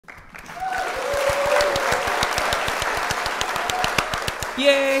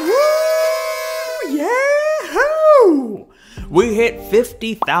Yay! Woo! Yahoo! We hit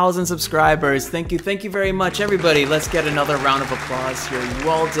 50,000 subscribers. Thank you very much, everybody. Let's get another round of applause here. You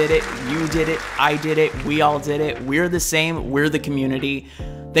all did it. You did it. I did it. We all did it. We're the same. We're the community.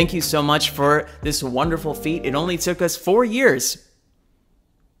 Thank you so much for this wonderful feat. It only took us 4 years.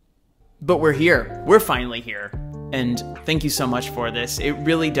 But we're here. We're finally here. And thank you so much for this. It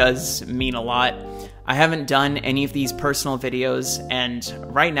really does mean a lot. I haven't done any of these personal videos, and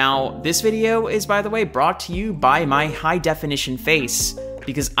right now, this video is, by the way, brought to you by my high-definition face,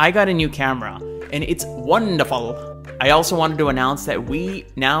 because I got a new camera, and it's wonderful. I also wanted to announce that we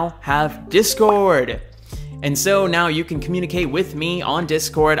now have Discord. And so now you can communicate with me on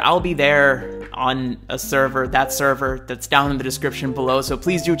Discord. I'll be there on a server that's down in the description below, so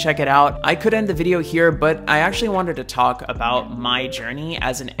please do check it out. I could end the video here, but I actually wanted to talk about my journey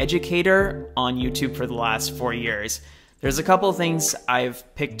as an educator on YouTube for the last 4 years. There's a couple of things I've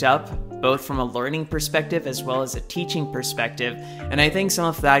picked up, both from a learning perspective as well as a teaching perspective, and I think some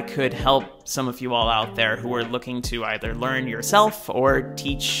of that could help some of you all out there who are looking to either learn yourself or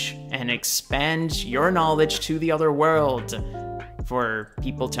teach and expand your knowledge to the other world for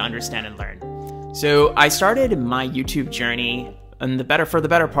people to understand and learn. So I started my YouTube journey for the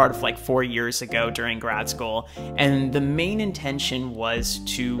better part of like 4 years ago during grad school, and the main intention was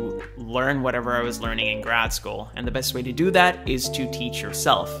to learn whatever I was learning in grad school, and the best way to do that is to teach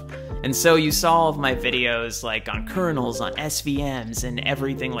yourself. And so you saw all of my videos like on kernels, on SVMs, and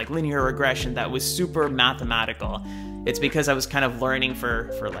everything like linear regression that was super mathematical. It's because I was kind of learning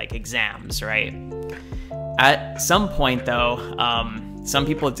for like exams, right? At some point though, some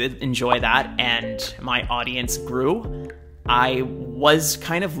people did enjoy that and my audience grew. I was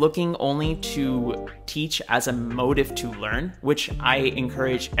kind of looking only to teach as a motive to learn, which I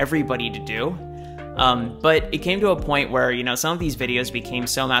encourage everybody to do. But it came to a point where, you know, some of these videos became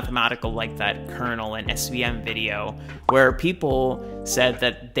so mathematical, like that kernel and SVM video, where people said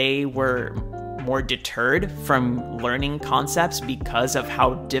that they were more deterred from learning concepts because of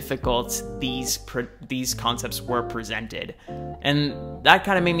how difficult these concepts were presented. And that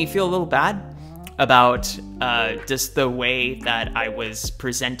kind of made me feel a little bad about just the way that I was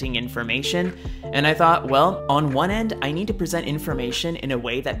presenting information. And I thought, well, on one end, I need to present information in a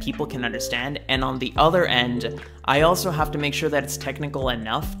way that people can understand. And on the other end, I also have to make sure that it's technical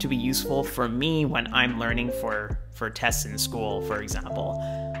enough to be useful for me when I'm learning for tests in school, for example.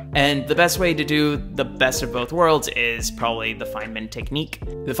 And the best way to do the best of both worlds is probably the Feynman technique.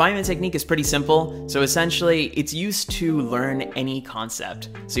 The Feynman technique is pretty simple. So essentially, it's used to learn any concept.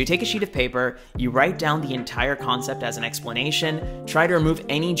 So you take a sheet of paper, you write down the entire concept as an explanation, try to remove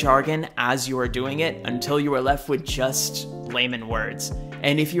any jargon as you are doing it until you are left with just layman words.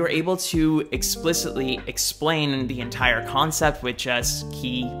 And if you are able to explicitly explain the entire concept with just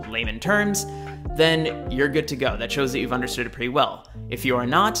key layman terms, then you're good to go. That shows that you've understood it pretty well. If you are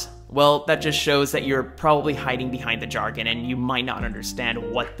not, well, that just shows that you're probably hiding behind the jargon and you might not understand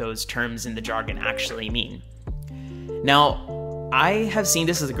what those terms in the jargon actually mean. Now, I have seen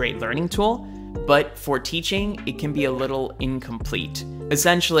this as a great learning tool, but for teaching, it can be a little incomplete.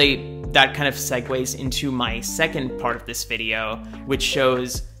 Essentially, that kind of segues into my second part of this video, which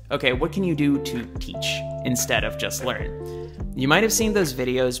shows, okay, what can you do to teach instead of just learn? You might have seen those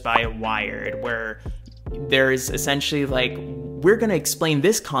videos by Wired where there's essentially like, we're going to explain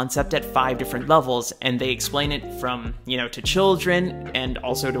this concept at 5 different levels, and they explain it from, you know, to children and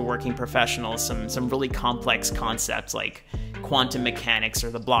also to working professionals, some really complex concepts like quantum mechanics or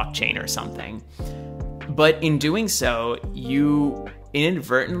the blockchain or something. But in doing so, you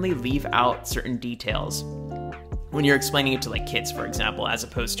inadvertently leave out certain details when you're explaining it to like kids, for example, as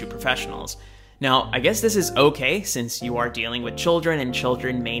opposed to professionals. Now, I guess this is okay since you are dealing with children and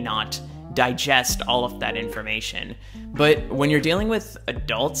children may not digest all of that information. But when you're dealing with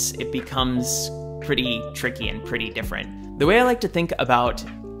adults, it becomes pretty tricky and pretty different. The way I like to think about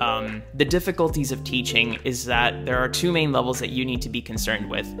the difficulties of teaching is that there are 2 main levels that you need to be concerned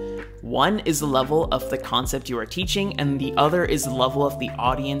with. One is the level of the concept you are teaching, and the other is the level of the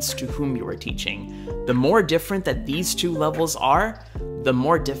audience to whom you are teaching. The more different that these 2 levels are, the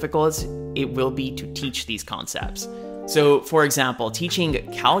more difficult it will be to teach these concepts. So, for example,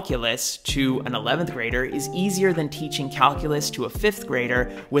 teaching calculus to an 11th grader is easier than teaching calculus to a 5th grader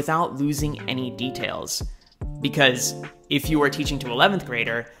without losing any details. Because if you are teaching to 11th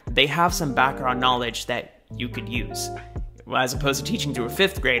grader, they have some background knowledge that you could use. As opposed to teaching to a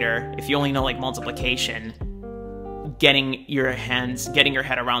 5th grader, if you only know like multiplication, getting your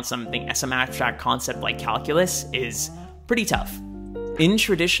head around some abstract concept like calculus is pretty tough. In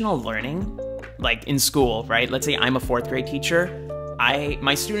traditional learning, like in school, right? Let's say I'm a 4th grade teacher.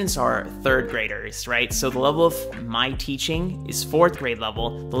 my students are 3rd graders, right? So the level of my teaching is 4th grade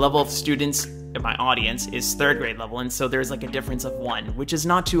level. The level of students in my audience is 3rd grade level, and so there's like a difference of 1, which is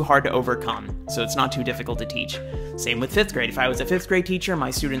not too hard to overcome. So it's not too difficult to teach. Same with 5th grade. If I was a 5th grade teacher,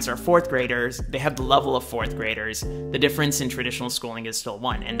 my students are 4th graders. They have the level of 4th graders. The difference in traditional schooling is still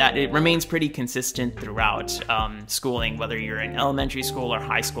 1, and that it remains pretty consistent throughout schooling, whether you're in elementary school or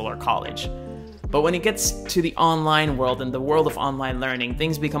high school or college. But when it gets to the online world and the world of online learning,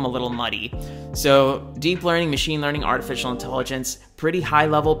 things become a little muddy. So deep learning, machine learning, artificial intelligence, pretty high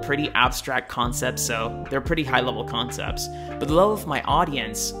level, pretty abstract concepts, so they're pretty high level concepts. But the level of my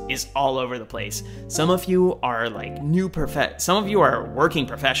audience is all over the place. Some of you are like some of you are working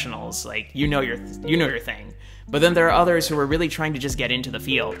professionals, like you know your thing. But then there are others who are really trying to just get into the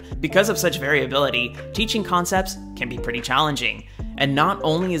field. Because of such variability, teaching concepts can be pretty challenging. And not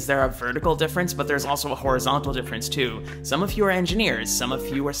only is there a vertical difference, but there's also a horizontal difference too. Some of you are engineers, some of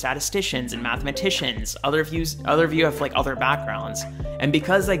you are statisticians and mathematicians, other of you have like other backgrounds. And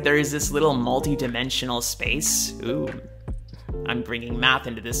because like there is this little multi-dimensional space, ooh, I'm bringing math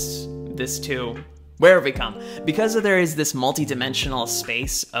into this too. Where have we come? Because there is this multi-dimensional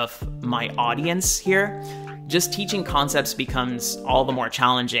space of my audience here, just teaching concepts becomes all the more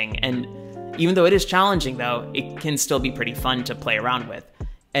challenging. And even though it is challenging though, it can still be pretty fun to play around with.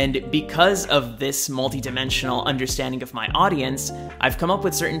 And because of this multi-dimensional understanding of my audience, I've come up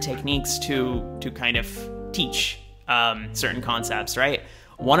with certain techniques to kind of teach certain concepts, right?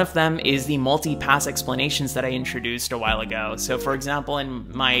 One of them is the multi-pass explanations that I introduced a while ago. So for example,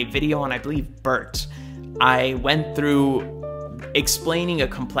 in my video on, I believe, BERT, I went through explaining a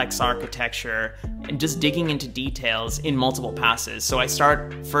complex architecture and just digging into details in multiple passes. So I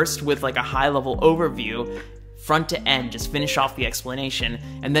start first with like a high-level overview, front to end, just finish off the explanation,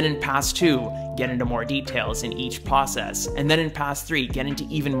 and then in pass 2, get into more details in each process, and then in pass 3, get into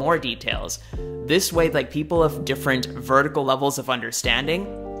even more details. This way, like people of different vertical levels of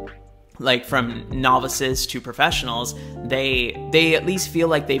understanding, like from novices to professionals, they at least feel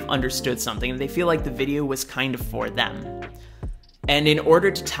like they've understood something, and they feel like the video was kind of for them. And in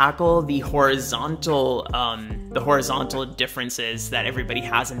order to tackle the horizontal differences that everybody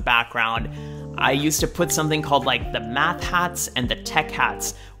has in background, I used to put something called like the math hats and the tech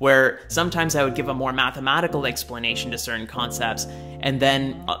hats, where sometimes I would give a more mathematical explanation to certain concepts, and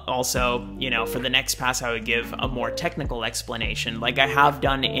then also, you know, for the next pass I would give a more technical explanation, like I have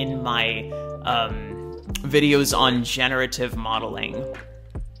done in my videos on generative modeling.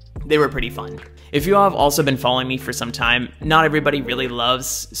 They were pretty fun. If you all have also been following me for some time, not everybody really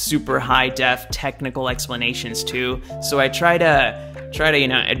loves super high-def technical explanations too, so I try to you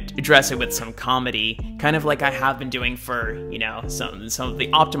know, address it with some comedy, kind of like I have been doing for, you know, some of the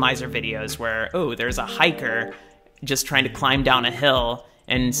optimizer videos where, oh, there's a hiker just trying to climb down a hill,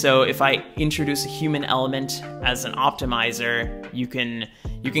 and so if I introduce a human element as an optimizer, you can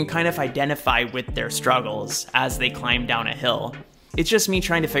kind of identify with their struggles as they climb down a hill. It's just me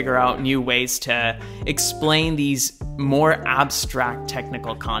trying to figure out new ways to explain these more abstract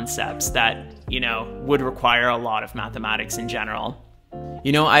technical concepts that, you know, would require a lot of mathematics in general.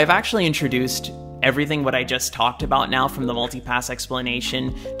 You know, I've actually introduced everything what I just talked about now, from the multi-pass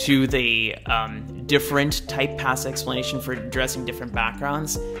explanation to the different type pass explanation for addressing different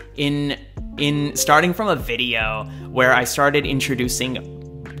backgrounds, in starting from a video where I started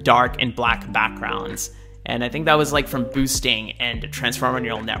introducing dark and black backgrounds. And I think that was like from boosting and transformer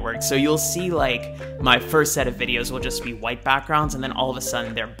neural network. So you'll see like my first set of videos will just be white backgrounds, and then all of a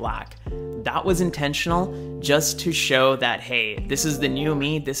sudden they're black. That was intentional, just to show that, hey, this is the new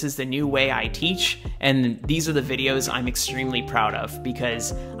me, this is the new way I teach, and these are the videos I'm extremely proud of,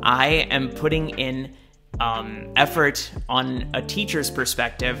 because I am putting in effort on a teacher's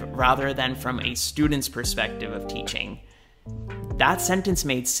perspective rather than from a student's perspective of teaching. That sentence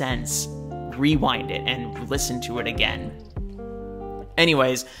made sense. Rewind it and listen to it again.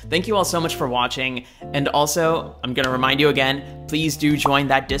 Anyways, thank you all so much for watching, and also, I'm gonna remind you again, please do join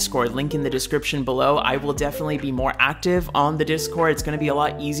that Discord, link in the description below. I will definitely be more active on the Discord. It's gonna be a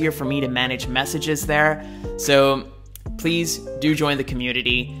lot easier for me to manage messages there, so please do join the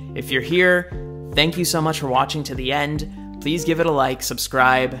community. If you're here, thank you so much for watching to the end. Please give it a like,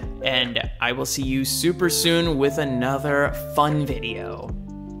 subscribe, and I will see you super soon with another fun video.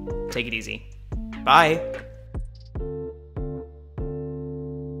 Take it easy. Bye.